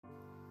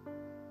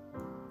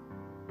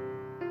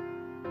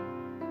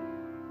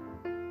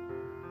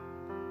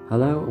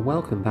Hello and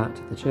welcome back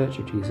to the Church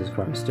of Jesus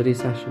Christ study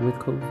session with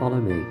Come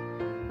Follow Me.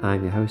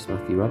 I'm your host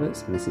Matthew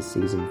Roberts and this is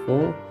Season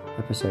 4,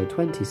 Episode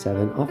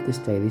 27 of this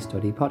Daily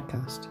Study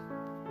podcast.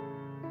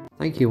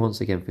 Thank you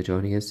once again for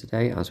joining us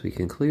today as we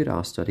conclude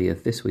our study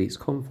of this week's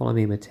Come Follow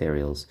Me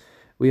materials.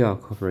 We are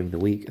covering the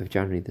week of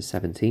January the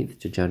 17th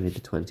to January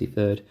the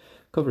 23rd,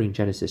 covering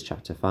Genesis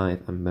chapter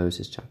 5 and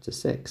Moses chapter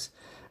 6.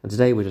 And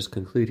today we're just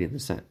concluding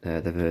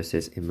the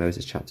verses in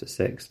Moses chapter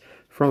 6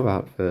 from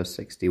about verse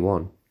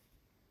 61.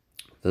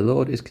 The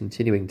Lord is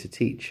continuing to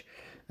teach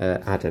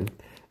Adam,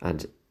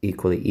 and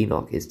equally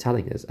Enoch is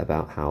telling us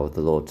about how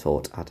the Lord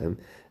taught Adam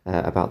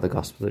about the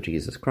gospel of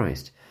Jesus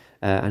Christ.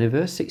 And in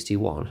verse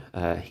 61,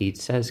 he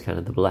says kind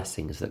of the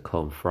blessings that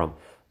come from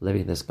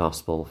living this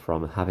gospel,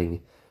 from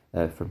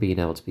being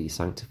able to be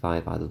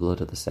sanctified by the blood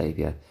of the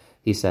Saviour.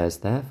 He says,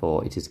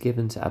 "Therefore it is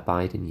given to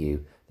abide in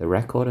you the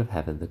record of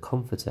heaven, the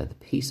comforter, the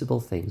peaceable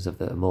things of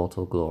the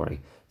immortal glory,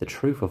 the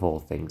truth of all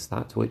things,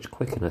 that which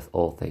quickeneth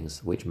all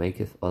things, which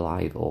maketh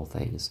alive all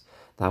things,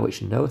 that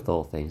which knoweth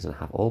all things, and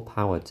hath all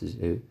power to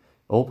do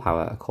all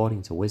power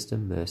according to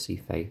wisdom, mercy,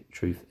 faith,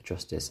 truth,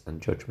 justice,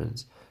 and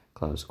judgment."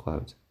 Close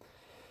quote.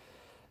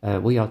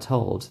 We are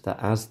told that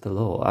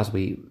as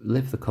we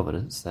live the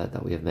covenants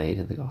that we have made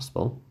in the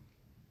gospel,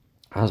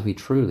 as we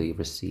truly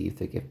receive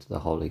the gift of the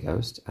Holy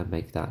Ghost and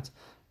make that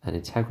an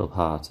integral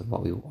part of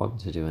what we want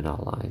to do in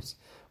our lives,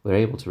 we're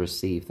able to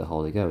receive the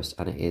Holy Ghost,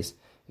 and it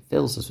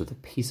fills us with the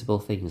peaceable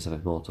things of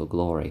immortal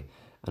glory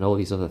and all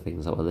these other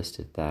things that were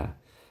listed there.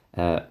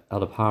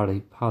 Elder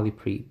Parley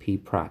P.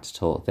 Pratt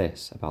taught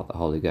this about the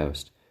Holy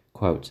Ghost,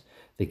 quote,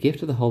 "The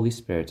gift of the Holy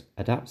Spirit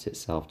adapts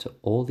itself to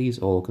all these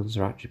organs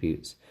or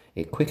attributes.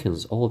 It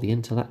quickens all the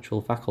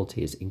intellectual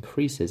faculties,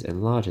 increases,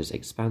 enlarges,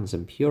 expands,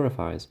 and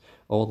purifies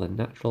all the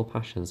natural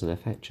passions and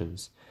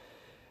affections,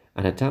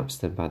 and adapts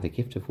them by the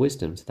gift of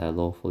wisdom to their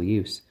lawful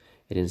use.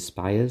 It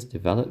inspires,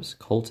 develops,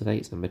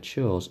 cultivates, and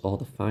matures all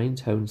the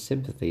fine-toned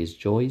sympathies,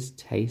 joys,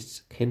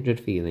 tastes,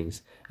 kindred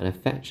feelings, and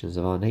affections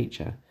of our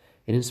nature.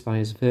 It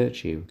inspires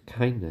virtue,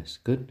 kindness,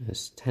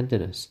 goodness,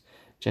 tenderness,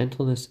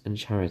 gentleness, and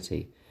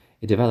charity.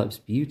 It develops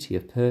beauty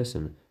of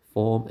person,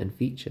 form, and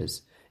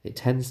features. It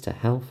tends to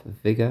health,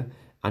 vigour,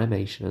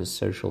 animation, and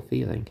social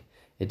feeling.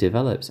 It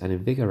develops and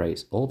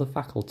invigorates all the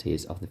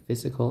faculties of the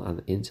physical and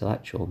the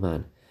intellectual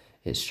man.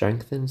 It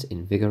strengthens,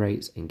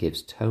 invigorates, and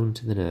gives tone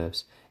to the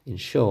nerves. In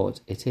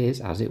short, it is,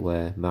 as it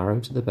were,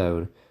 marrow to the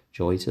bone,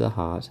 joy to the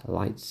heart,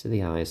 light to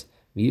the eyes,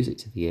 music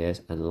to the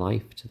ears, and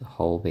life to the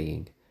whole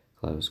being."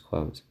 Close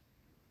quote.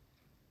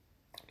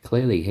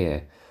 Clearly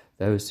here,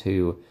 those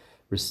who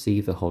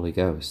receive the Holy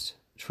Ghost,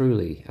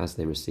 truly as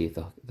they receive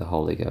the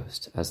Holy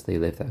Ghost, as they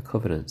live their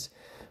covenants,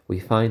 we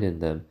find in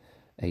them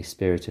a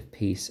spirit of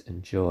peace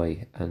and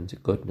joy and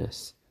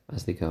goodness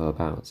as they go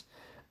about.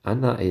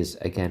 And that is,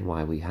 again,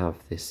 why we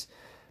have this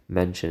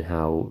mention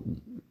how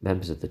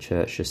members of the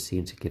church just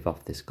seem to give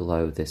off this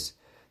glow, this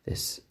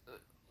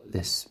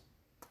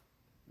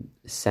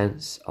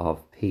sense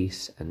of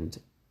peace and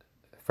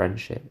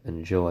friendship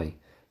and joy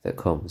that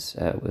comes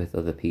with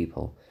other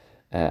people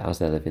as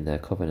they're living their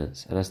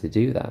covenants. And as they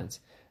do that,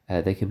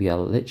 they can be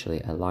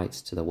literally a light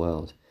to the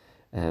world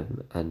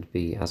and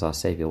be, as our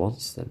Saviour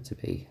wants them to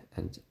be,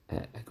 and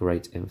a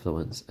great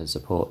influence and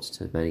support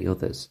to many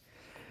others.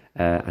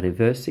 And in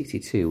verse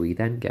 62, we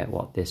then get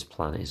what this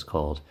plan is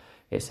called.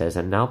 It says,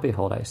 "And now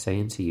behold, I say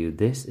unto you,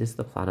 this is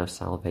the plan of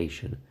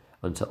salvation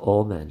unto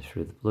all men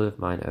through the blood of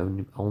mine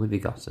only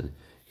begotten,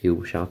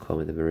 who shall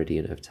come in the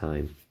meridian of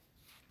time."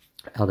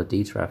 Elder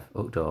Dieter F.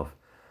 Uchtdorf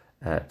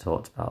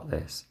talked about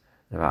this,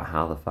 about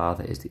how the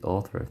Father is the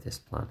author of this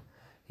plan.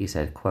 He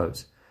said,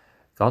 quote,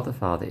 "God the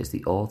Father is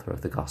the author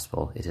of the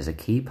gospel. It is a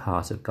key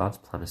part of God's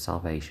plan of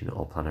salvation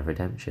or plan of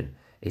redemption.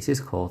 It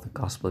is called the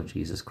gospel of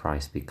Jesus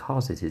Christ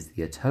because it is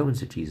the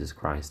atonement of Jesus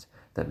Christ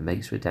that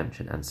makes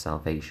redemption and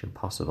salvation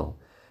possible.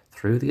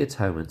 Through the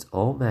atonement,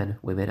 all men,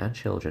 women, and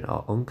children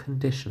are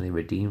unconditionally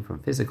redeemed from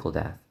physical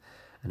death,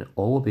 and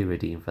all will be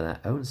redeemed from their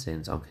own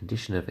sins on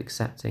condition of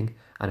accepting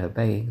and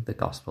obeying the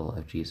gospel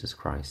of Jesus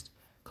Christ."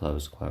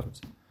 Close quote.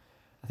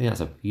 I think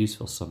that's a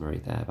useful summary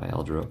there by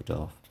Elder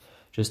Uchtdorf,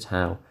 just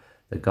how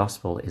the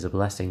gospel is a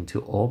blessing to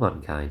all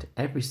mankind.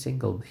 Every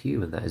single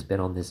human that has been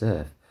on this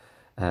earth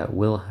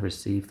will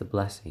receive the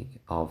blessing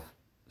of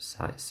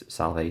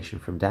salvation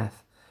from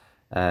death,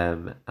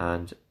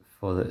 and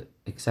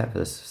except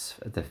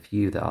for the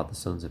few that are the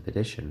sons of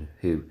perdition,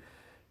 who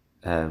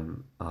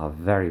are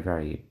very,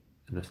 very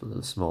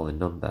small in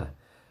number,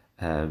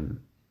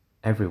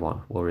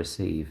 everyone will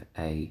receive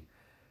a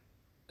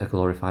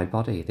glorified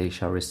body. They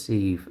shall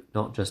receive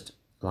not just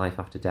life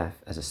after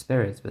death as a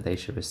spirit, but they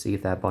shall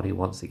receive their body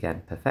once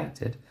again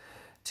perfected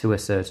to a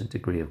certain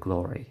degree of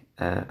glory.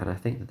 And I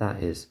think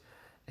that is,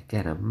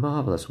 again, a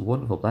marvellous,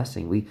 wonderful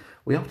blessing.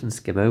 We often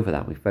skim over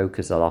that. We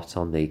focus a lot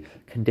on the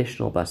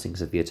conditional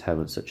blessings of the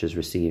atonement, such as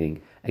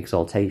receiving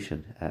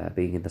exaltation,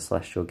 being in the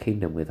celestial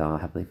kingdom with our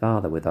Heavenly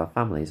Father, with our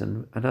families,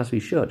 and as we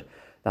should.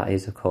 That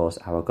is, of course,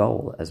 our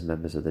goal as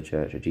members of the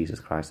Church of Jesus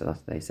Christ of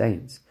Latter-day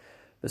Saints.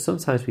 But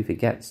sometimes we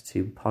forget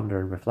to ponder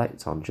and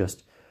reflect on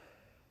just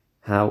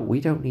how we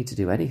don't need to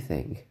do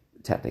anything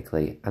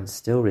technically and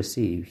still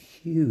receive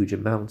huge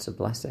amounts of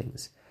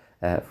blessings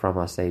from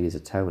our Saviour's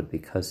atonement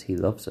because he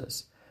loves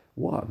us.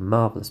 What a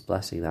marvellous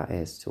blessing that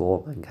is to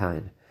all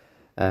mankind.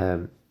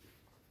 And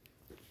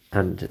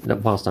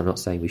whilst I'm not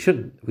saying we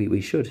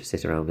should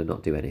sit around and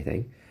not do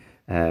anything,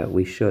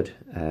 we should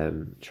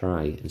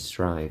try and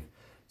strive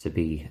to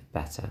be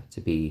better,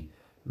 to be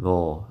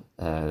more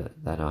than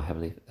our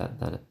heavenly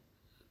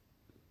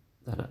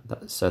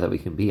so that we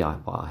can be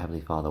what our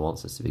Heavenly Father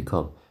wants us to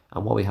become,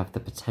 and what we have the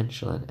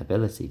potential and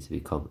ability to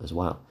become as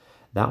well.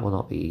 That will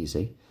not be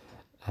easy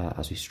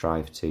as we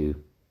strive to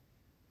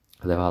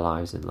live our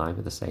lives in line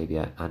with the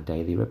Saviour and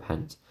daily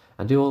repent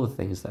and do all the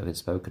things that have been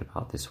spoken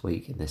about this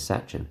week in this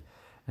section.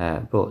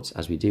 But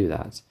as we do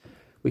that,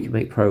 we can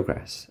make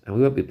progress, and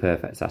we won't be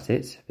perfect at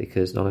it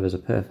because none of us are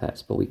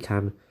perfect, but we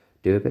can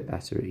do a bit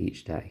better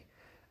each day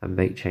and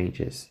make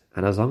changes.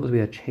 And as long as we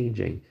are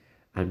changing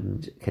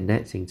and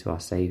connecting to our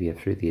Saviour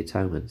through the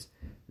atonement,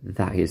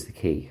 that is the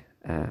key.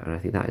 And I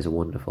think that is a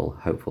wonderful,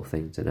 hopeful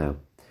thing to know.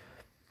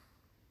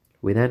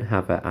 We then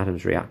have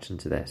Adam's reaction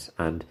to this,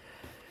 and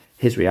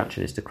his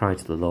reaction is to cry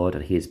to the Lord,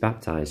 and he is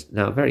baptized.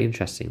 Now, very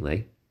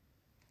interestingly,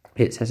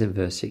 it says in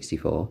verse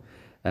 64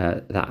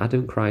 that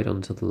Adam cried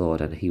unto the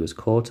Lord, and he was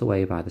caught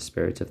away by the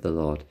Spirit of the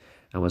Lord,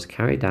 and was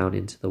carried down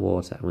into the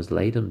water, and was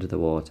laid under the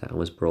water, and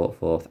was brought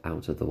forth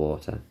out of the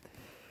water.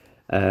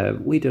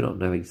 We do not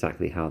know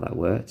exactly how that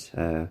worked,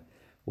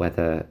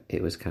 whether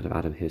it was kind of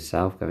Adam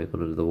himself going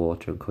under the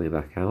water and coming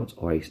back out,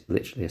 or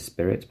literally a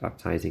spirit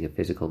baptizing a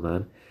physical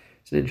man.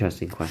 It's an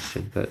interesting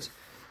question, but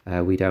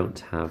we don't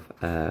have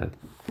a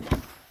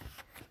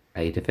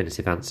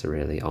definitive answer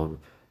really on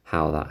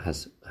how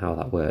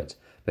that worked.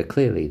 But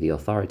clearly the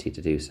authority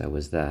to do so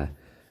was there,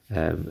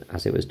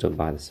 as it was done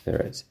by the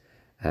Spirit.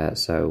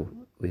 So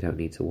we don't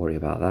need to worry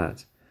about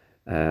that.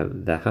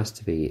 There has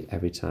to be,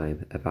 every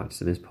time a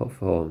baptism is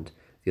performed,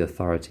 the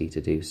authority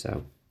to do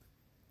so.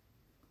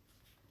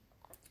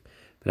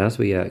 But as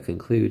we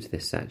conclude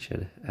this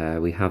section,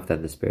 we have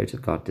then the Spirit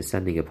of God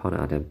descending upon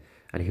Adam,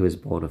 and he was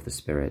born of the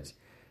Spirit.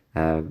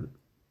 And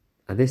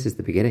this is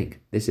the beginning.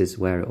 This is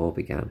where it all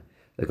began.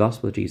 The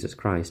gospel of Jesus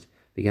Christ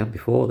began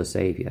before the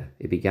Saviour.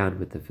 It began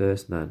with the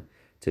first man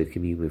to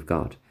commune with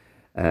God.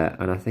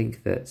 And I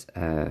think that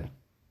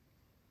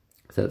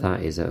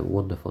that is a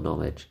wonderful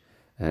knowledge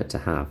to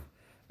have,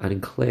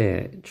 and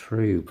clear,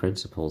 true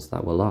principles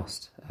that were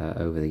lost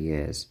over the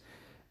years.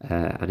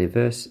 And in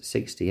verse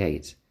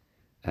 68,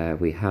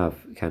 we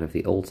have kind of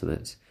the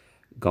ultimate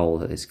goal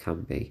that this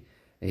can be.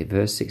 In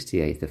verse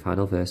 68, the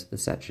final verse of the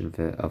section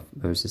of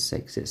Moses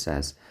 6, it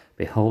says,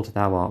 "Behold,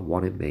 thou art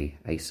one in me,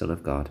 a son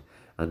of God,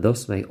 and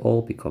thus may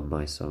all become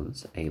my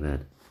sons.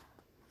 Amen."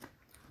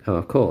 Now,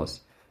 of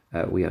course,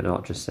 we are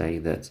not just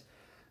saying that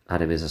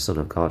Adam is a son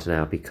of God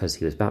now because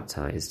he was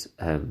baptized.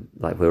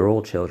 Like, we're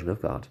all children of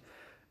God.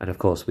 And of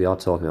course, we are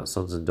talking about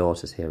sons and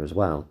daughters here as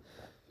well.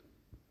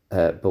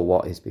 But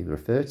what is being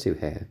referred to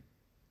here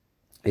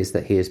is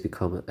that he has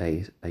become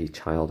a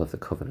child of the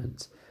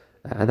covenant.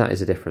 And that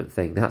is a different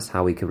thing. That's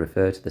how we can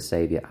refer to the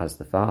Saviour as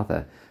the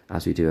Father,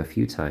 as we do a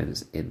few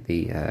times in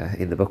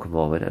the Book of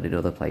Mormon and in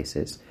other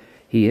places.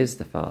 He is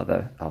the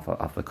Father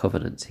of the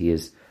covenant. He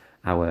is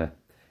our,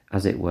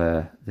 as it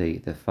were, the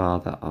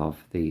Father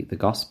of the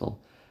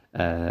gospel.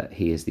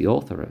 He is the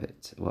author of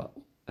it. Well,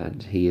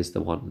 and he is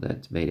the one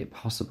that made it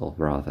possible,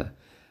 rather.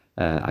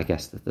 I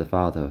guess that the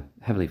Father,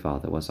 Heavenly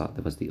Father, was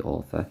the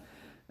author,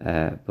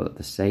 but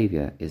the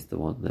Saviour is the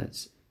one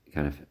that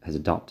kind of has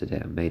adopted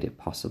it and made it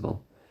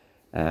possible.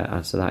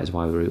 And so that is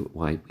why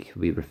we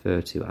can be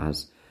referred to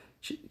as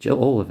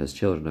all of us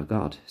children of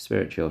God,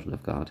 spirit children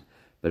of God,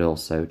 but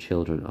also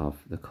children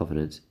of the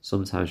covenant,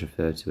 sometimes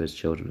referred to as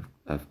children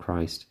of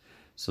Christ,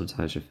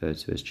 sometimes referred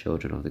to as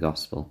children of the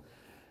gospel.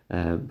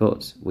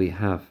 But we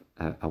have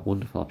a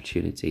wonderful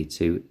opportunity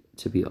to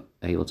be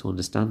able to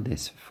understand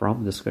this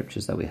from the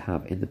scriptures that we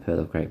have in the Pearl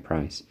of Great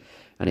Price,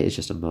 and it is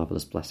just a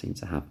marvellous blessing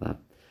to have that.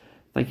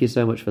 Thank you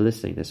so much for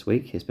listening this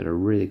week. It's been a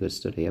really good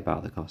study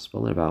about the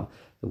gospel and about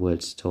the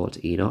words taught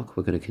to Enoch.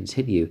 We're going to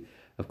continue,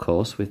 of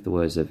course, with the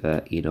words of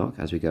Enoch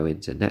as we go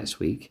into next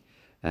week,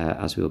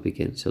 as we will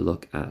begin to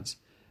look at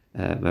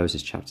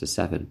Moses chapter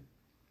 7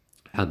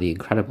 and the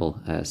incredible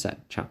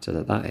chapter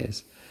that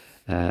is.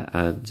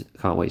 And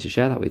can't wait to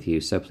share that with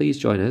you. So please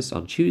join us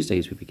on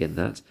Tuesdays. We begin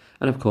that,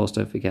 and of course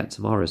don't forget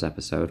tomorrow's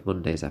episode,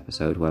 Monday's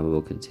episode, where we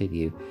will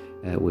continue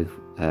with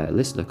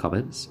listener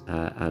comments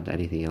and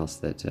anything else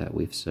that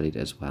we've studied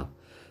as well.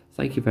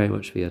 Thank you very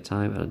much for your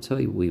time, and until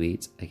we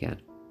meet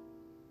again.